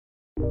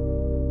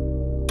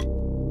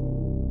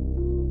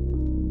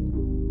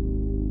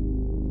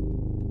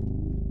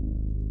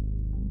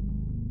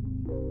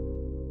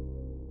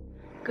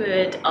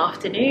Good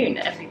afternoon,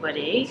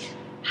 everybody.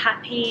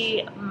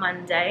 Happy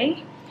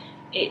Monday.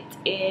 It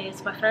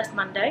is my first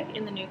Monday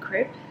in the new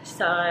crib,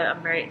 so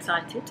I'm very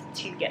excited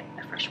to get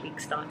a fresh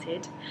week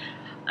started.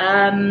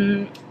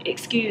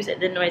 Excuse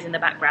the noise in the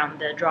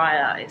background, the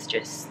dryer is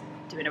just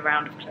doing a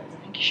round of clothes. I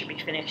think it should be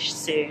finished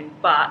soon,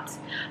 but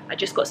I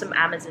just got some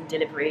Amazon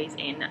deliveries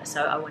in,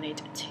 so I wanted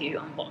to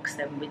unbox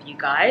them with you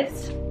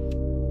guys.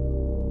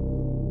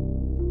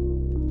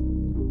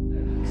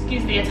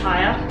 Excuse the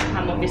attire,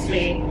 I'm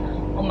obviously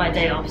on my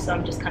day off, so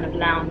I'm just kind of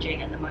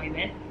lounging at the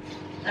moment.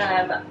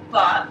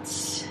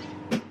 But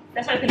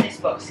let's open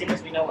this box, seeing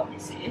as we know what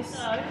this is.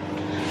 So,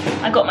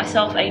 I got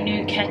myself a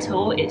new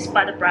kettle. It's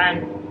by the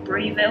brand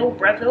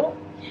Breville,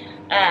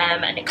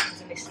 and it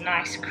comes in this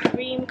nice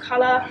cream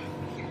colour.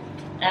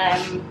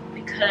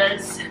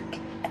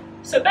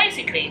 So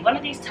basically, one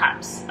of these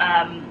taps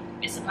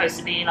is supposed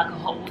to be like a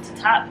hot water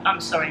tap. I'm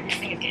sorry, this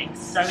thing is getting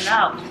so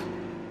loud.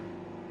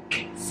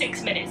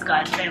 6 minutes,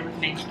 guys, bear with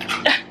me.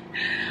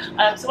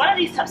 So one of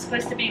these taps is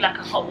supposed to be like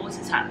a hot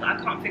water tap, but I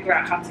can't figure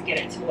out how to get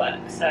it to work.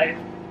 So,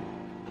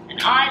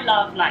 and I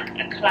love like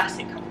a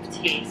classic cup of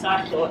tea, so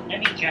I thought, let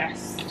me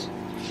just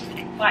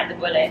bite the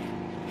bullet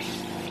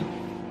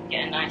and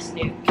get a nice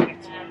new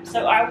kettle.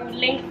 So I will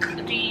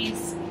link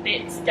these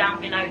bits down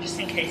below just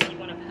in case you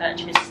want to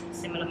purchase a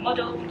similar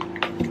model.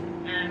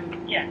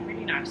 Yeah,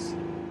 really nice.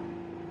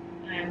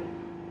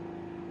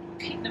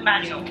 Keep the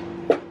manual.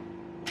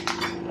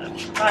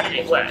 Provided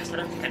it works, I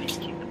don't think I need to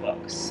keep the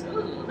box.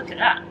 Ooh, look at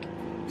that.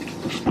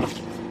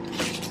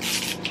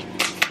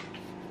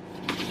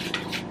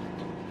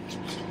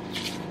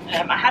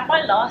 I had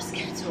my last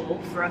kettle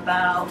for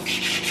about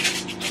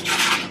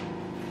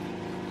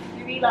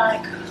maybe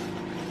like,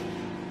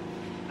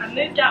 I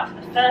moved out for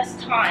the first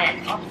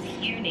time after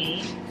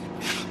uni.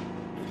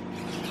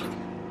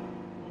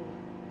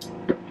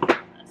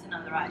 That's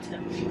another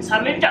item. So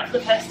I moved out for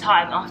the first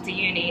time after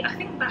uni, I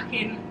think back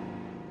in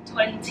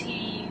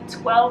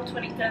 2012,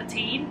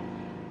 2013.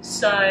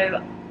 So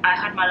I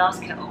had my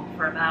last kettle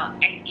for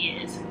about 8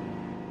 years,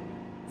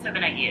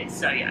 7-8 years.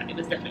 So yeah, it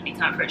was definitely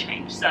time for a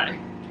change. So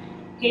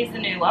here's the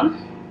new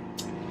one.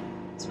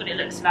 That's what it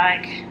looks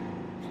like.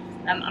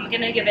 I'm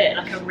gonna give it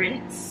like a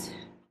rinse,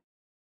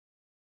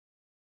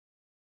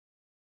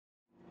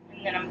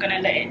 and then I'm gonna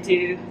let it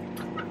do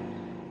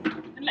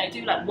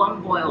like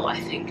one boil, I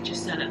think,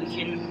 just so that we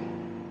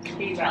can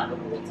clear out the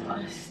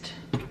water.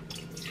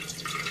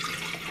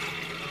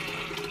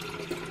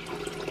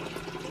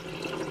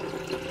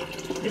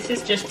 This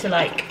is just to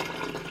like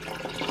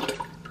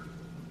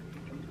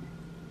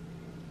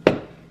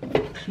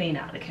clean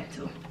out the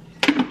kettle.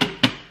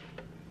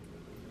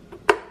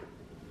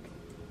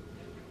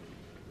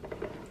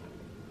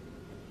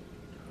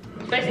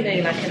 It's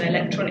basically like an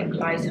electronic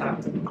lighter,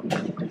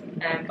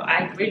 but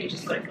I really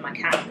just got it for my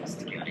candles,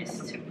 to be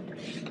honest.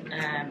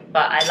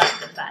 But I like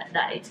the fact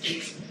that it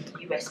is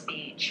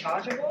USB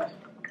chargeable,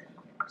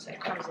 so it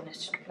comes in a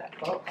black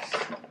box.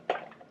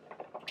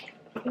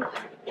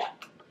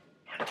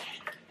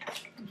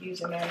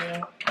 User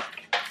manual.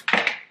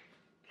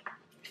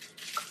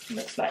 It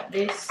looks like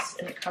this,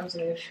 and it comes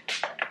with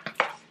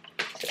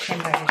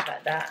September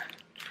like that.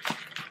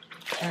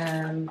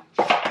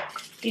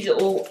 These are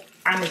all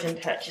Amazon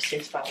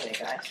purchases, by the way,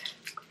 guys.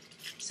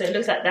 So it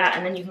looks like that,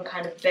 and then you can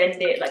kind of bend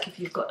it, like if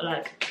you've got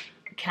like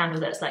a candle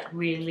that's like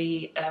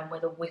really, where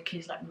the wick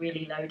is like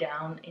really low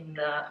down in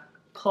the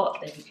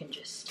pot, then you can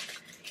just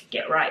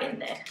get right in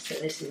there. So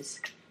this is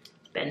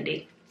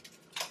bendy.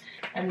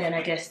 And then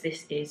I guess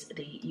this is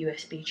the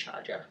USB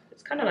charger.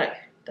 It's kind of like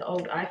the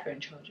old iPhone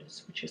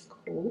chargers, which is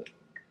cool.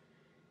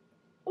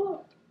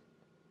 Oh.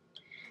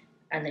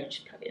 And then you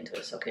just plug it into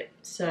a socket.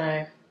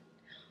 So,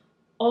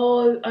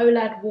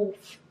 OLED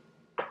Wolf.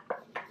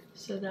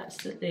 So that's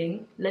the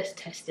thing. Let's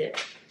test it.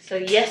 So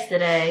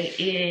yesterday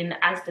in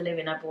As the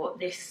Living, I bought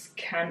this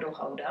candle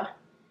holder.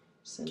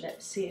 So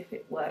let's see if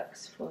it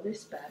works for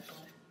this bad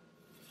boy.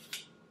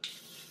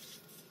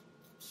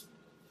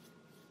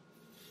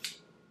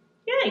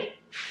 Yay!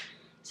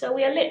 So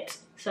we are lit.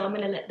 So I'm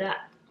gonna let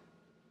that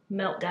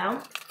melt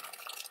down.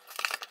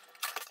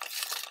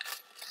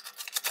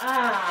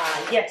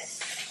 Ah,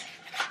 yes.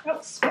 Oh,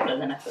 it's smaller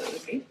than I thought it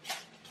would be.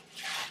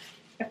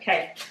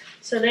 Okay,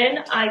 so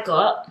then I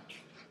got,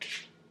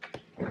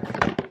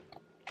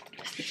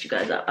 let's lift you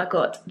guys up. I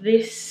got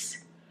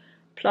this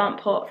plant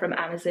pot from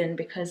Amazon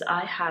because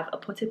I have a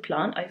potted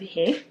plant over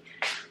here,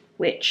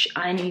 which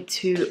I need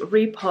to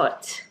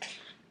repot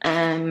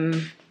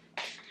and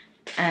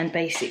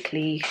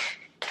basically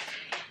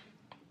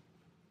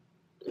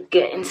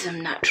get in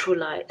some natural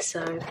light.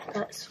 So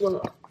that's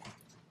what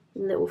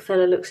the little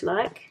fella looks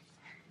like.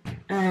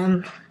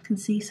 I can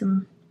see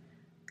some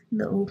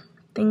little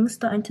things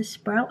starting to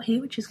sprout here,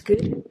 which is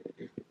good.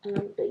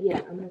 But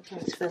yeah, I'm going to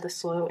transfer the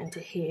soil into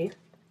here.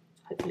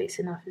 Hopefully it's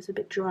enough. It's a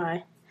bit dry.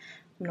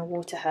 I'm going to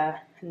water her,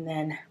 and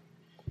then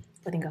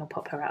I think I'll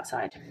pop her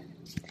outside.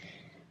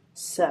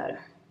 So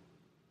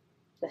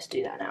let's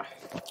do that now.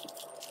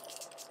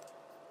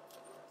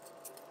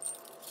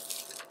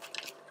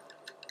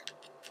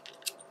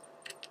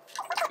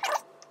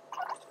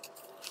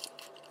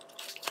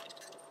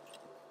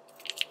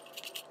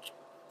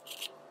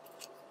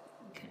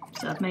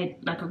 So I've made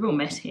like a real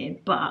mess here,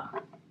 but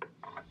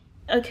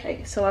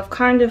okay, so I've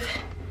kind of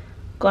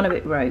gone a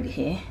bit rogue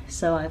here.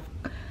 So I've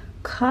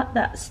cut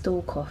that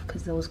stalk off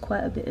because there was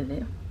quite a bit of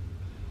it.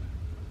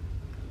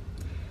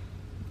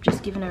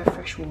 Just given her a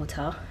fresh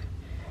water.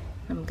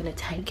 I'm gonna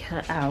take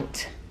her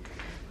out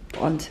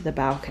onto the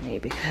balcony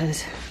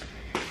because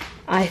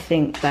I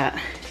think that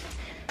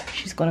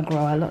she's gonna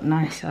grow a lot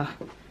nicer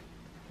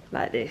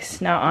like this.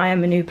 Now I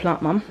am a new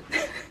plant mum,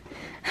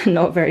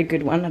 not a very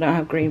good one. I don't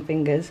have green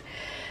fingers,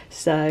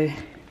 so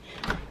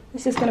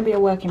this is gonna be a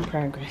work in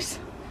progress.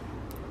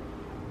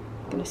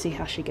 I'm gonna see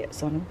how she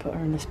gets on and put her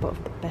in the spot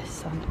of the best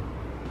sun.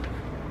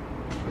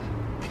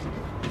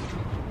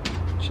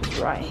 She's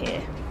right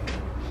here.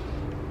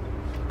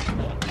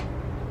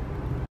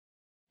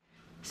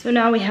 So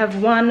now we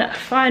have one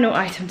final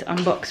item to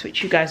unbox,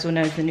 which you guys will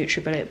know is the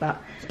NutriBullet, but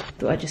I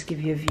thought I'd just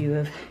give you a view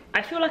of.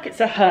 I feel like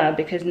it's a her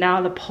because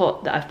now the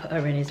pot that I've put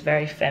her in is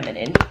very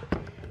feminine.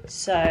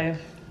 So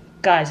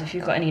guys, if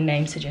you've got any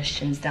name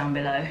suggestions down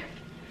below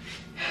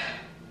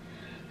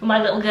for my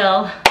little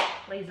girl,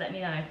 please let me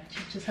know.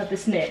 She's just had the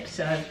snip,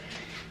 so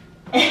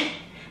I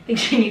think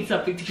she needs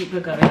something to keep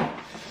her going.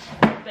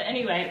 But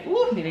anyway,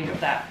 ooh, nearly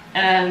got that.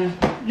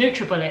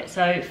 NutriBullet,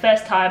 so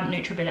first time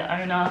NutriBullet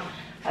owner.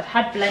 I've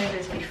had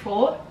blenders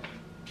before,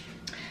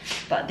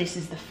 but this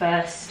is the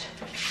first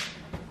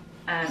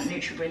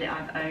NutriBullet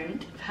I've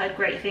owned. I've heard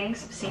great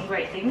things, seen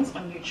great things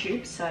on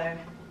YouTube, so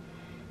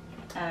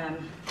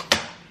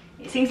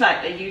it seems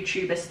like a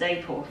YouTuber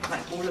staple.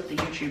 Like all of the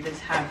YouTubers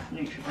have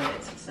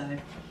NutriBullets, so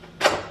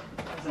I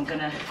wasn't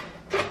gonna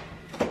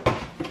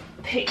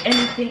pick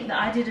anything that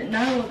I didn't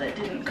know or that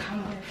didn't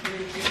come with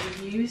really good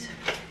reviews.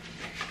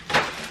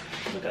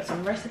 We've got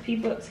some recipe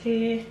books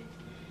here.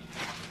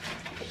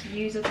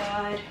 User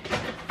guide.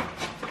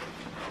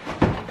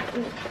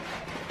 Ooh.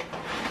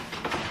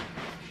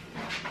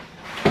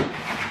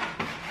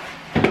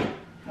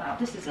 Wow,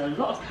 this is a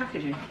lot of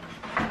packaging.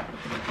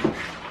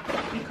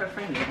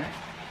 Eco-friendly, though.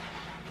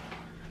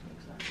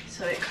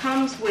 So it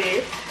comes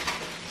with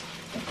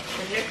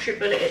the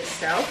NutriBullet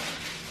itself.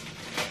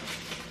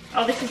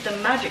 Oh, this is the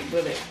Magic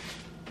Bullet.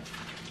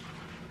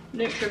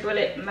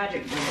 NutriBullet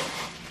Magic Bullet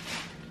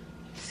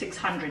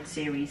 600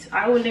 series.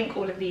 I will link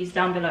all of these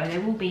down below.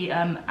 There will be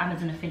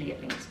Amazon affiliate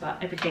links, but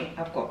everything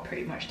I've got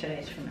pretty much today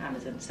is from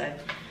Amazon. So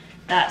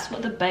that's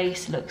what the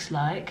base looks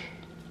like.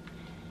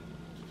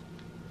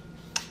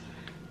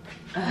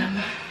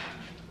 And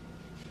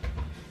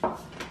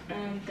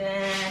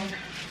then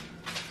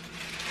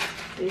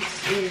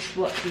this is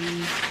what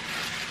the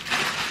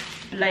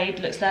blade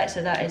looks like.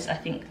 So that is, I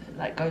think,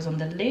 like goes on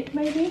the lid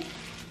maybe.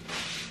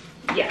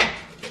 Yeah.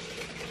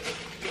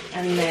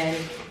 And then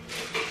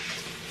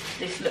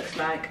this looks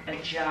like a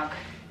jug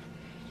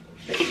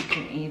that you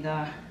can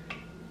either,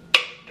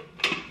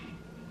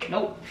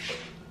 nope,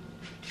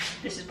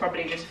 this is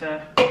probably just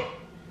for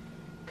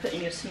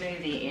putting your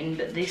smoothie in,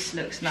 but this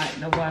looks like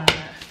the one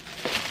that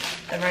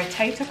the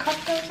rotator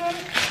cuff goes on.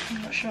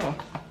 I'm not sure.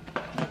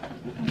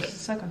 This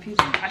is so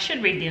confusing. I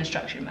should read the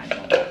instruction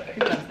manual, but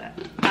who does that?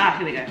 Ah,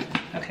 here we go.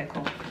 Okay,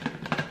 cool.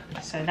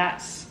 So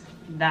that's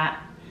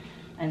that,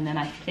 and then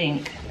I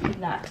think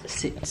that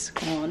sits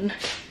on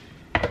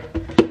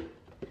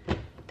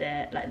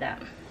there like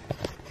that.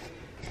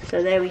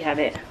 So there we have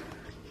it.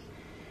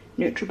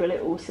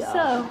 NutriBullet all set up.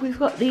 So we've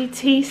got the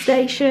tea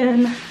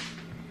station,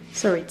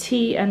 sorry,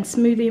 tea and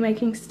smoothie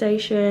making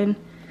station.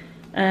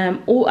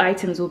 All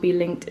items will be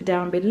linked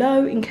down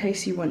below in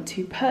case you want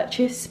to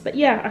purchase. But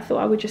yeah, I thought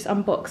I would just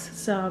unbox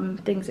some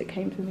things that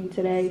came for me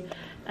today.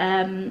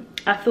 I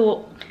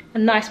thought a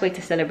nice way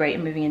to celebrate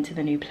moving into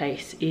the new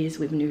place is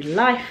with new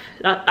life.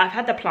 I've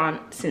had the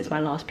plant since my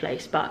last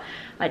place, but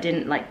I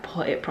didn't like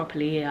pot it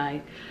properly.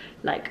 I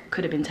like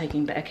could have been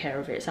taking better care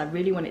of it, so I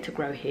really want it to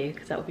grow here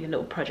because that would be a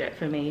little project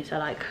for me to,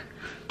 like,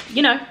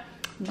 you know,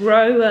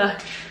 grow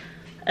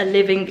a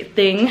living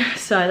thing,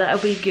 so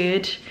that'll be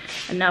good.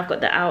 And now I've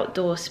got the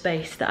outdoor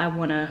space that I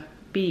want to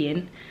be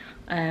in.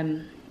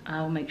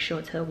 I'll make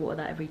sure to water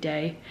that every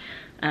day,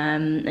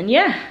 and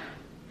yeah,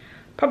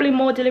 probably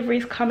more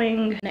deliveries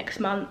coming next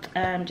month,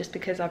 just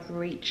because I've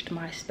reached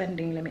my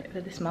spending limit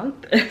for this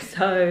month.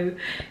 So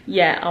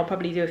yeah, I'll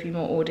probably do a few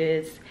more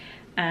orders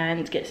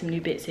and get some new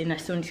bits in. I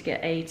still need to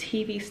get a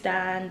TV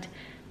stand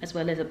as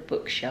well as a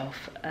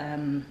bookshelf,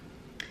 and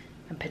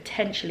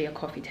potentially a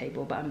coffee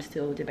table, but I'm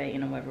still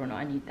debating on whether or not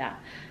I need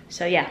that.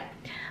 So yeah,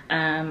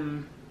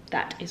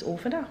 that is all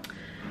for now.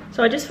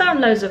 So I just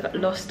found loads of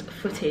lost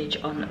footage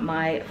on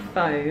my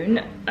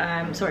phone,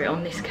 sorry,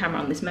 on this camera,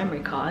 on this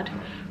memory card,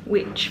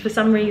 which for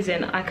some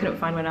reason I couldn't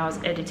find when I was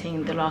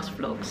editing the last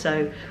vlog.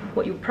 So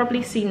what you'll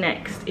probably see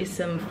next is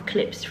some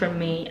clips from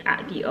me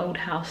at the old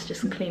house,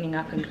 just cleaning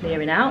up and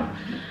clearing out,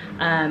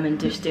 and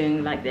just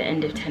doing like the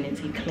end of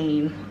tenancy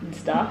clean and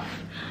stuff.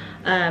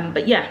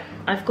 But yeah,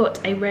 I've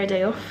got a rare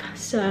day off,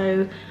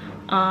 so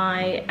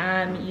I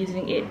am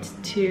using it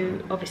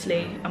to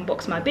obviously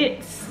unbox my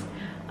bits,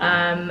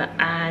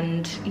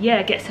 and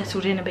yeah, get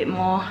settled in a bit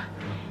more,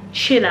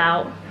 chill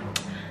out,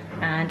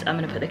 and I'm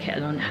gonna put the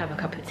kettle on, have a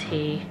cup of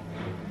tea,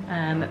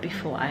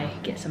 before I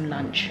get some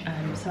lunch.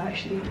 So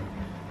actually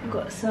I've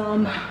got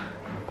some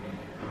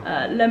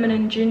lemon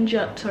and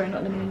ginger, sorry,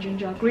 not lemon and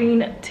ginger,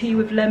 green tea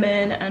with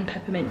lemon and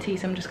peppermint tea.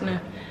 So I'm just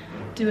gonna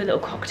do a little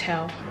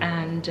cocktail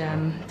and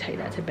take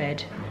that to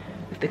bed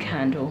with the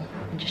candle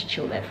and just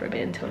chill there for a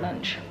bit until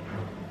lunch.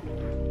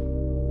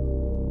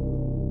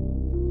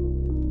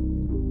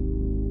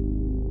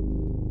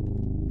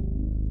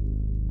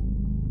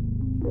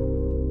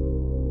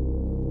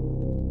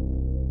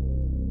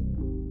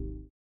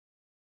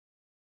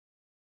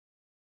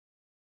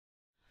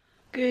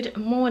 Good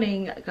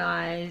morning,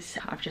 guys.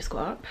 I've just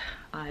got up.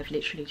 I've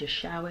literally just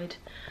showered,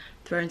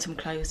 thrown some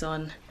clothes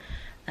on,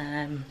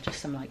 just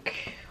some,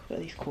 like, what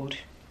are these called?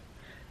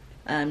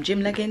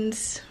 Gym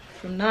leggings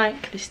from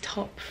Nike, this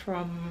top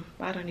from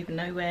I don't even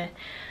know where.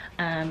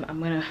 I'm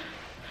gonna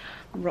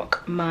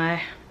rock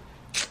my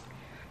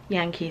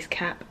Yankees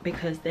cap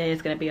because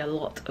there's gonna be a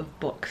lot of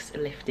box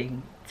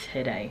lifting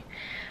today.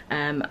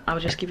 I'll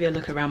just give you a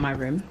look around my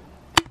room.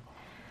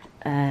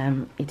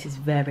 It is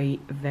very,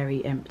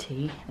 very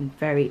empty and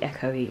very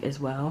echoey as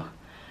well.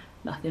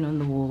 Nothing on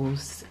the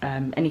walls.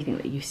 Anything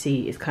that you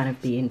see is kind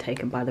of being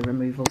taken by the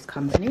removals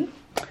company.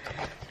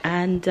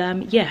 And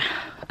yeah,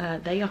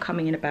 they are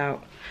coming in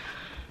about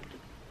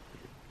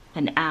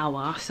an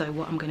hour. So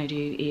what I'm gonna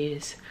do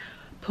is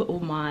put all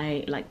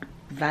my like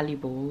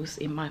valuables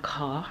in my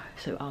car,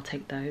 so I'll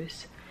take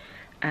those,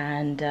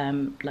 and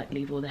like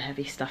leave all the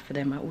heavy stuff for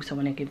them. I also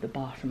want to give the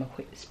bathroom a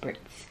quick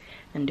spritz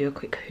and do a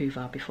quick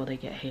hoover before they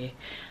get here,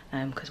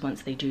 because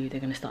once they do, they're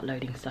going to start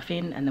loading stuff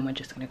in, and then we're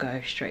just going to go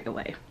straight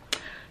away.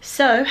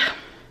 So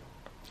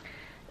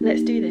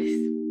let's do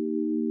this.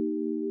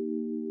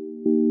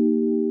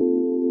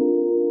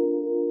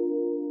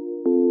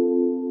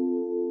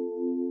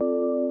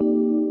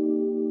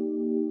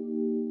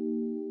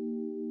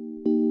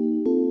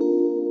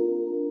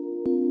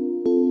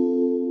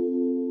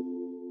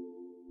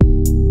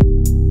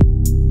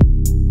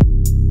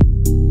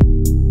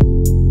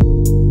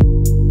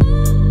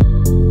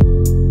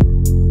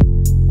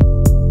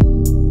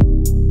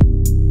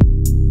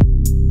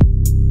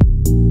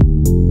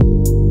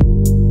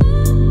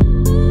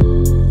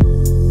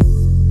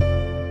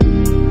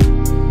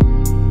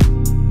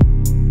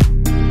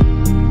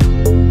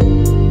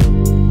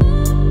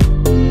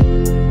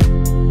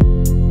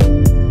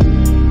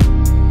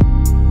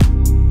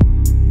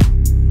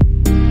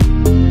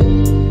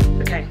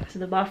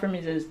 Bathroom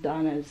is as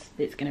done as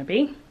it's gonna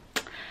be,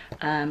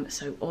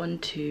 so on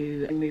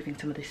to moving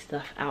some of this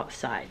stuff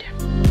outside.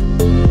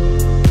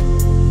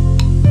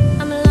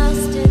 I'm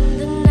lost in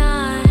the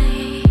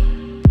night.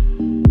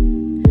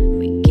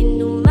 We can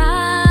do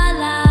my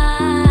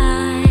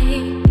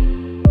life.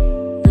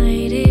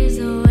 Night is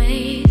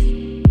always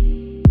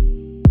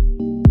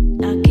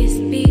darkest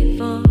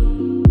before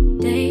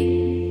day.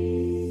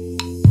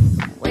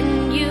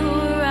 When you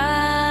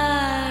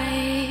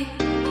arrive, you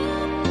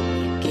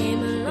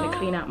came along.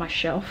 Clean out my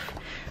shelf,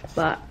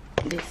 but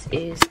this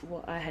is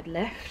what I had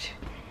left.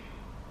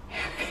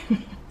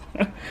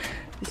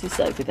 This is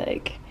so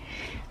pathetic,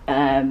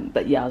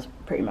 but yeah, I was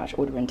pretty much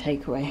ordering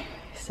takeaway.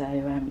 So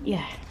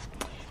yeah,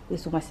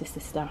 this is all my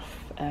sister's stuff,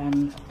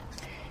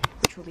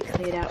 which will be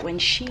cleared out when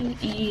she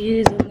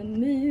is on the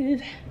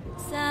move.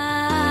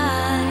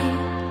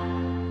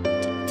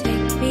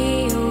 Take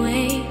me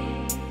away,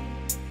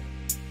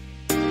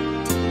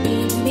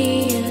 lead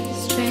me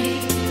astray.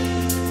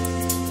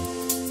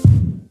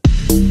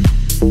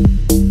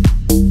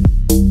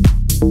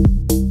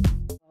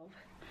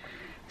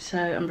 So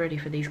I'm ready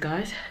for these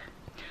guys. So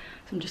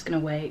I'm just gonna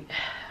wait,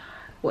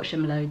 watch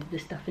them load the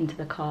stuff into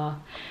the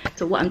car.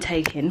 So what I'm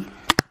taking,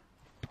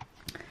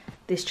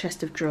 this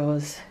chest of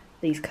drawers,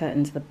 these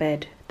curtains, the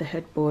bed, the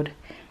headboard,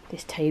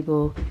 this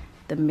table,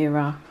 the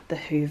mirror, the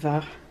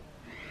hoover,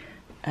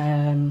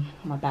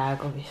 my bag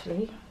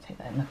obviously, take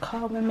that in the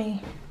car with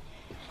me.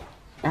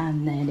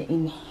 And then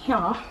in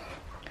here,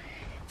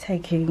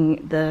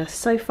 taking the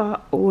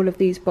sofa, all of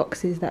these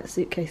boxes, that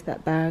suitcase,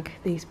 that bag,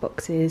 these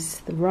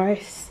boxes, the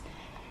rice,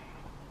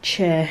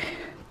 chair,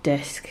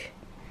 desk,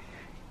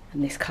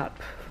 and this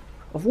cup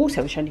of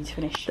water, which I need to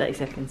finish. 30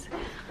 seconds.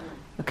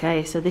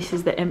 Okay, so this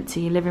is the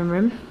empty living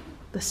room.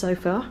 The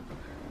sofa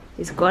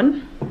is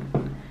gone.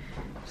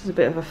 This is a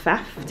bit of a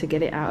faff to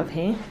get it out of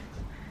here.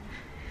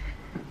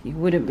 You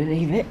wouldn't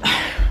believe it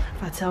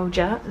if I told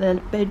you. The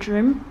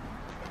bedroom,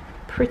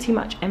 pretty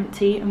much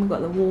empty, and we've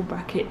got the wall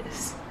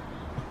brackets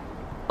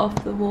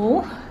off the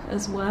wall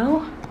as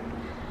well.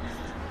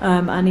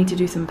 I need to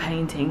do some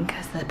painting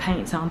because the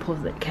paint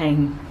samples that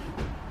came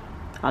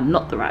are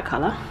not the right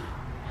colour.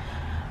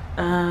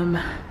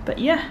 But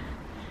yeah,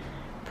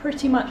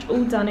 pretty much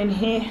all done in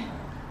here.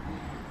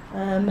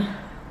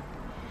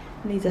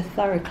 Needs a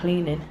thorough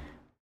cleaning.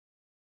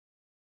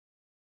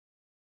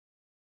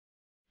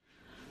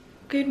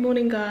 Good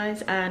morning,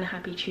 guys, and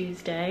happy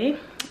Tuesday.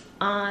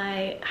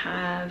 I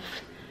have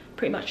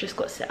pretty much just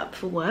got set up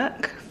for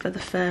work for the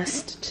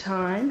first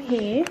time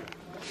here.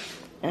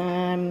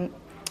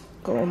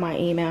 Got all my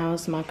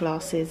emails, my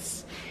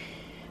glasses,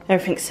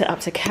 everything's set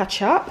up to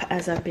catch up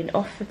as I've been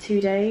off for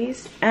 2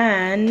 days,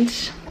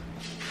 and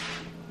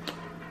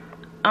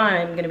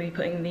I'm going to be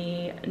putting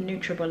the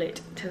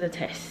NutriBullet to the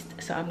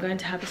test. So I'm going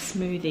to have a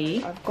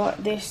smoothie. I've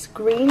got this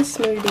green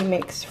smoothie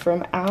mix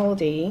from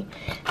Aldi.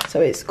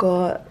 So it's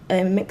got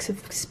a mix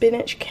of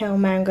spinach, kale,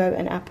 mango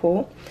and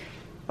apple.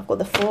 I've got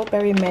the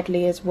 4-berry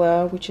medley as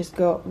well, which has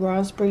got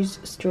raspberries,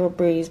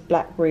 strawberries,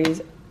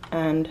 blackberries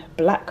and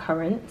black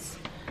currants.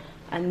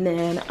 And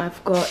then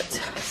I've got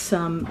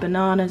some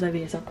bananas over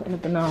here, so I'll put in a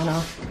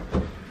banana.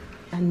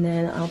 And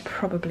then I'll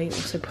probably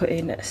also put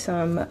in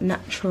some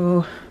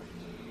natural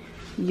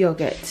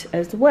yogurt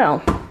as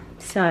well.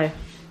 So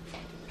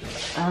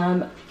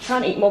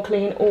trying to eat more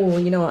clean. Oh,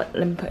 you know what,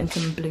 let me put in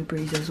some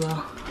blueberries as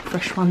well,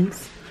 fresh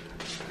ones.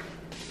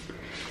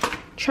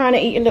 Trying to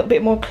eat a little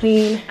bit more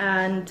clean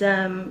and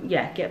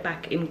yeah, get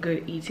back in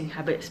good eating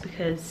habits,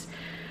 because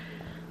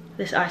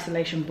this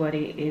isolation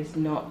body is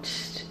not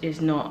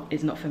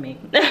for me.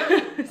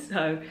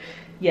 So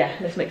yeah,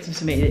 let's make some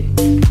smoothie.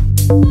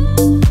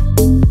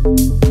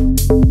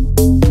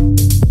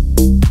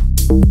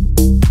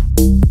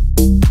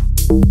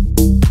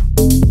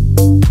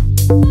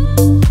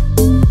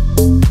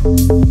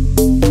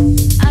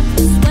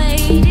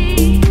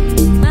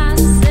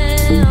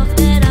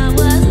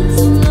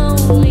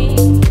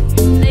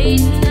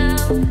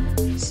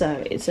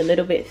 It's a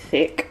little bit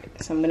thick,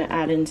 so I'm going to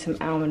add in some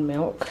almond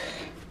milk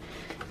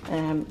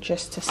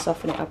just to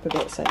soften it up a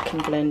bit so it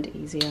can blend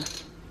easier.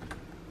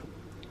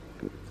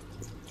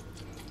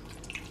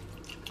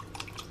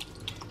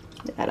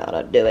 That ought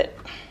to do it.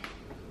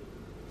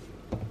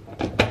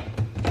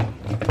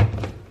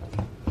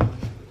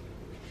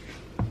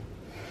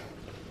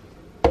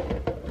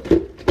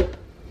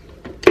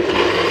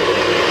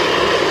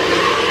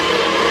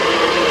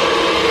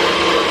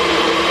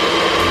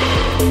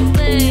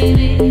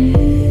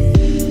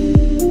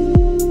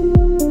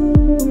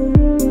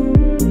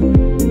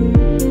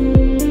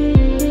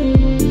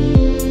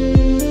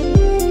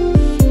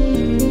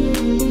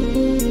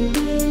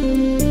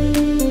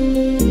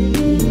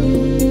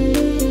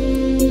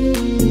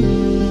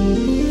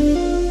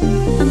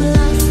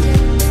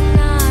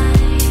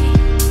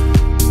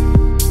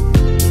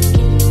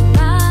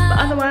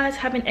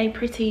 Having a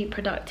pretty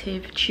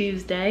productive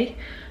Tuesday.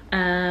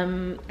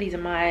 These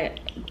are my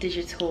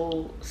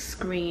digital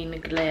screen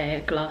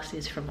glare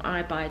glasses from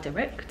I Buy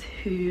Direct,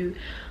 who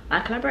I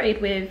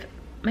collaborated with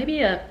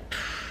maybe a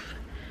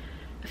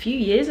few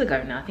years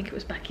ago now. I think it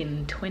was back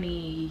in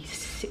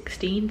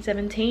 2016,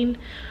 17.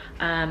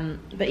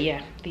 But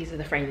yeah, these are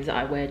the frames that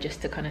I wear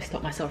just to kind of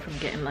stop myself from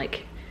getting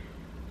like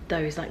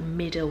those like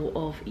middle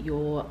of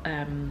your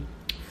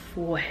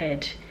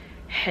forehead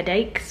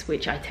headaches,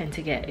 which I tend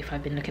to get if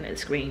I've been looking at the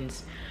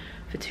screens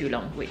for too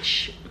long,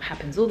 which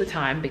happens all the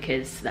time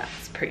because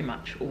that's pretty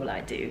much all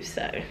I do.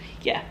 So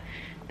yeah,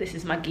 this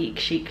is my geek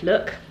chic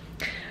look.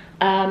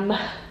 I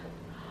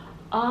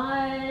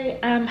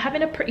am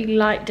having a pretty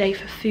light day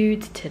for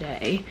food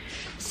today,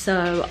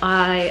 so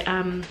I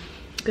am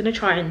gonna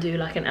try and do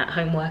like an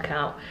at-home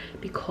workout,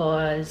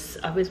 because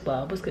I was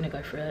gonna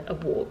go for a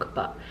walk,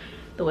 but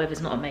the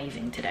weather's not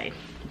amazing today.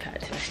 In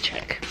fact, let's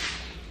check.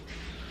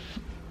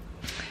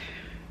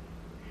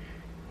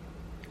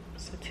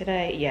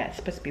 Today, yeah, it's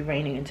supposed to be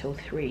raining until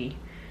 3,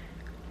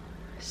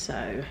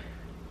 so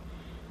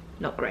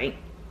not great.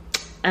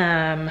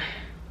 So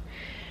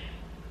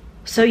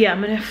yeah,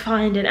 I'm gonna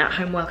find an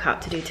at-home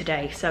workout to do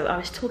today. So I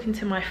was talking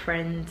to my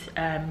friend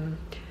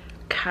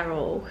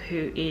Carol,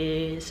 who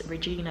is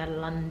Regina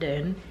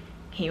London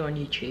here on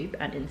YouTube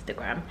and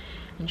Instagram,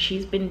 and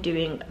she's been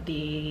doing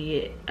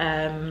the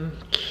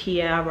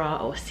Sierra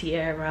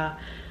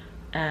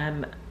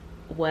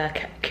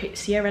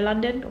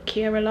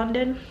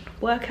London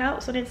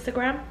workouts on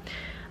Instagram.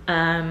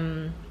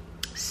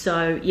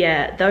 So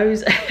yeah,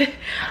 those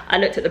I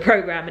looked at the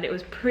program and it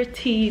was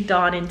pretty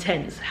darn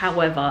intense.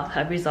 However,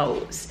 her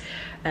results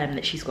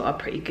that she's got are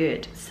pretty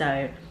good,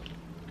 so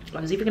I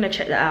was either going to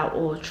check that out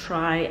or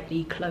try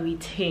the Chloe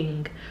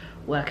Ting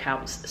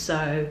workouts.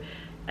 So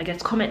I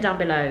guess comment down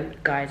below,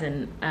 guys,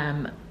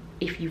 and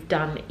if you've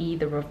done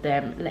either of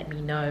them, let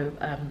me know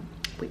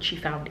which you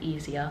found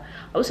easier.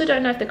 I also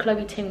don't know if the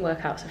Chloe Ting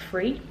workouts are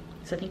free,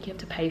 so I think you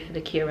have to pay for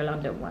the Kira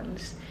London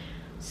ones.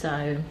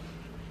 So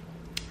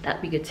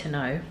that'd be good to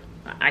know.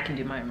 I can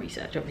do my own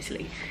research,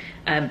 obviously.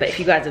 But if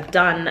you guys have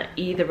done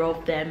either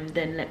of them,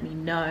 then let me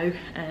know,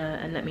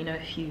 and let me know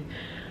if you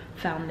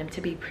found them to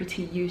be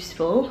pretty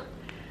useful.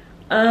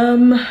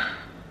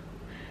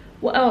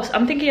 What else?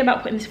 I'm thinking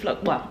about putting this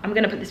vlog, well, I'm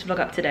gonna put this vlog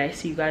up today,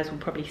 so you guys will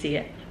probably see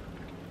it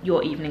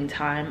your evening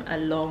time,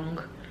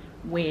 along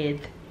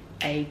with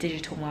a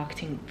digital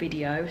marketing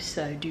video,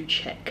 so do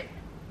check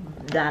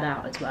that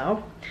out as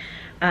well.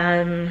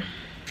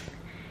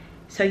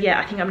 So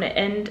yeah, I think I'm gonna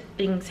end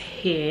things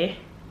here.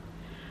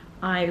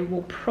 I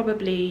will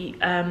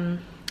probably on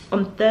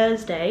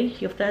Thursday,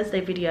 your Thursday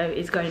video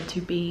is going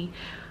to be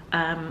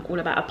all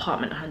about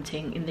apartment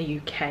hunting in the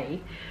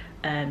UK.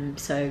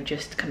 So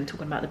just kind of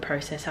talking about the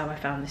process, how I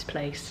found this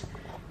place,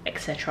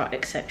 etc,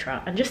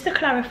 etc. And just to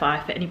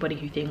clarify for anybody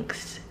who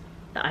thinks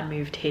that I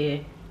moved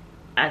here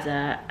as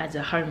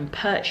a home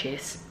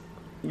purchase.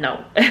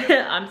 No,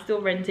 I'm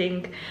still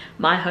renting.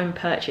 My home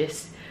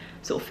purchase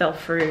sort of fell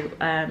through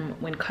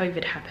when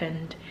COVID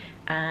happened,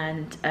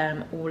 and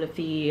all of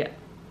the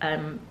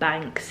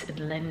banks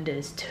and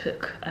lenders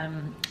took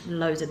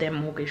loads of their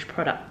mortgage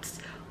products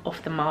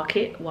off the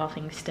market while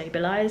things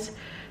stabilize.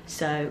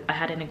 So I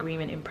had an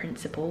agreement in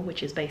principle,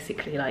 which is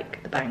basically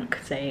like the bank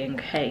saying,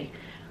 hey,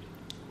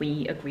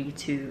 we agree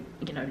to,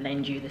 you know,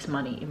 lend you this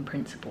money in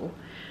principle,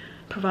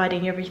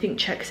 providing everything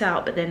checks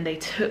out. But then they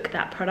took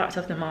that product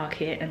off the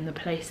market, and the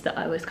place that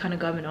I was kind of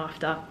going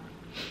after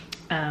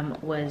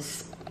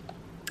was,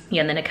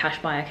 yeah, and then a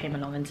cash buyer came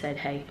along and said,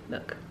 hey,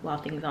 look, while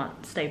things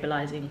aren't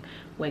stabilizing,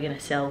 we're going to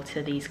sell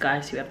to these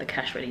guys who have the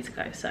cash ready to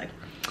go. So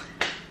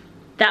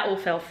that all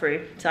fell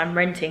through. So I'm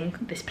renting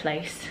this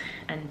place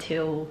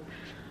until,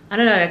 I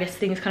don't know, I guess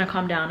things kind of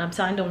calm down. I'm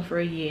signed on for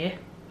a year.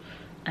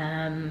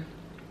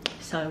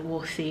 So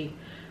we'll see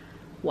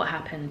what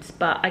happens.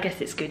 But I guess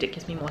it's good. It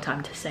gives me more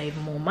time to save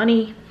more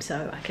money.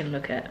 So I can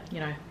look at, you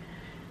know,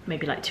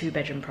 maybe like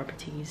 2-bedroom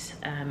properties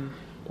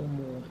or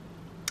more.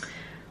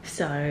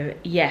 So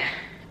yeah,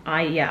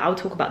 I'll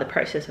talk about the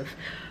process of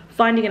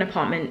finding an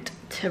apartment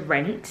to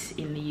rent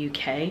in the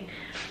UK,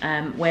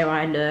 where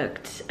I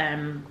looked,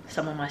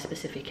 some of my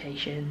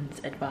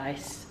specifications,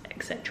 advice,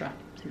 etc.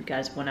 So if you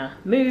guys want to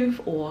move,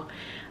 or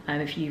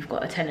if you've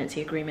got a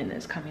tenancy agreement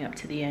that's coming up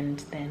to the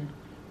end, then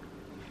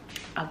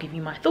I'll give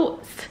you my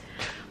thoughts.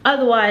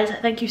 Otherwise,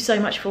 thank you so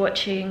much for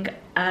watching.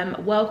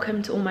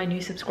 Welcome to all my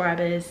new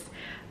subscribers.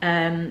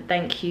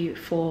 Thank you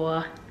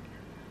for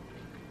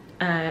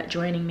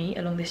joining me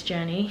along this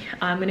journey.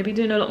 I'm going to be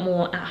doing a lot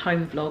more at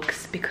home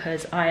vlogs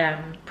because I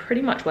am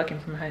pretty much working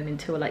from home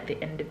until like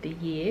the end of the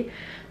year.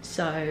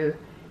 So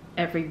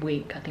every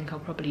week I think I'll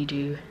probably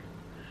do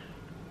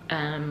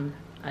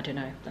I don't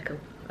know, like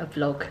a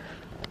vlog,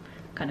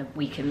 kind of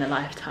week in the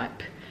life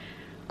type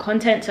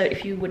content. So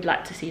if you would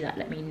like to see that,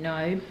 let me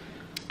know.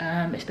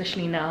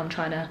 Especially now I'm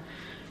trying to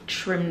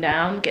trim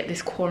down, get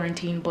this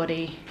quarantine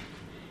body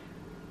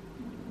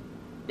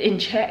in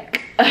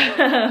check.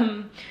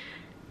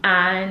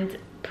 And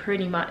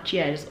pretty much,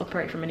 yeah, just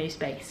operate from a new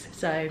space.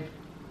 So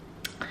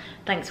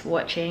thanks for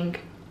watching,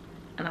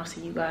 and I'll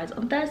see you guys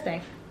on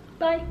Thursday.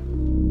 Bye.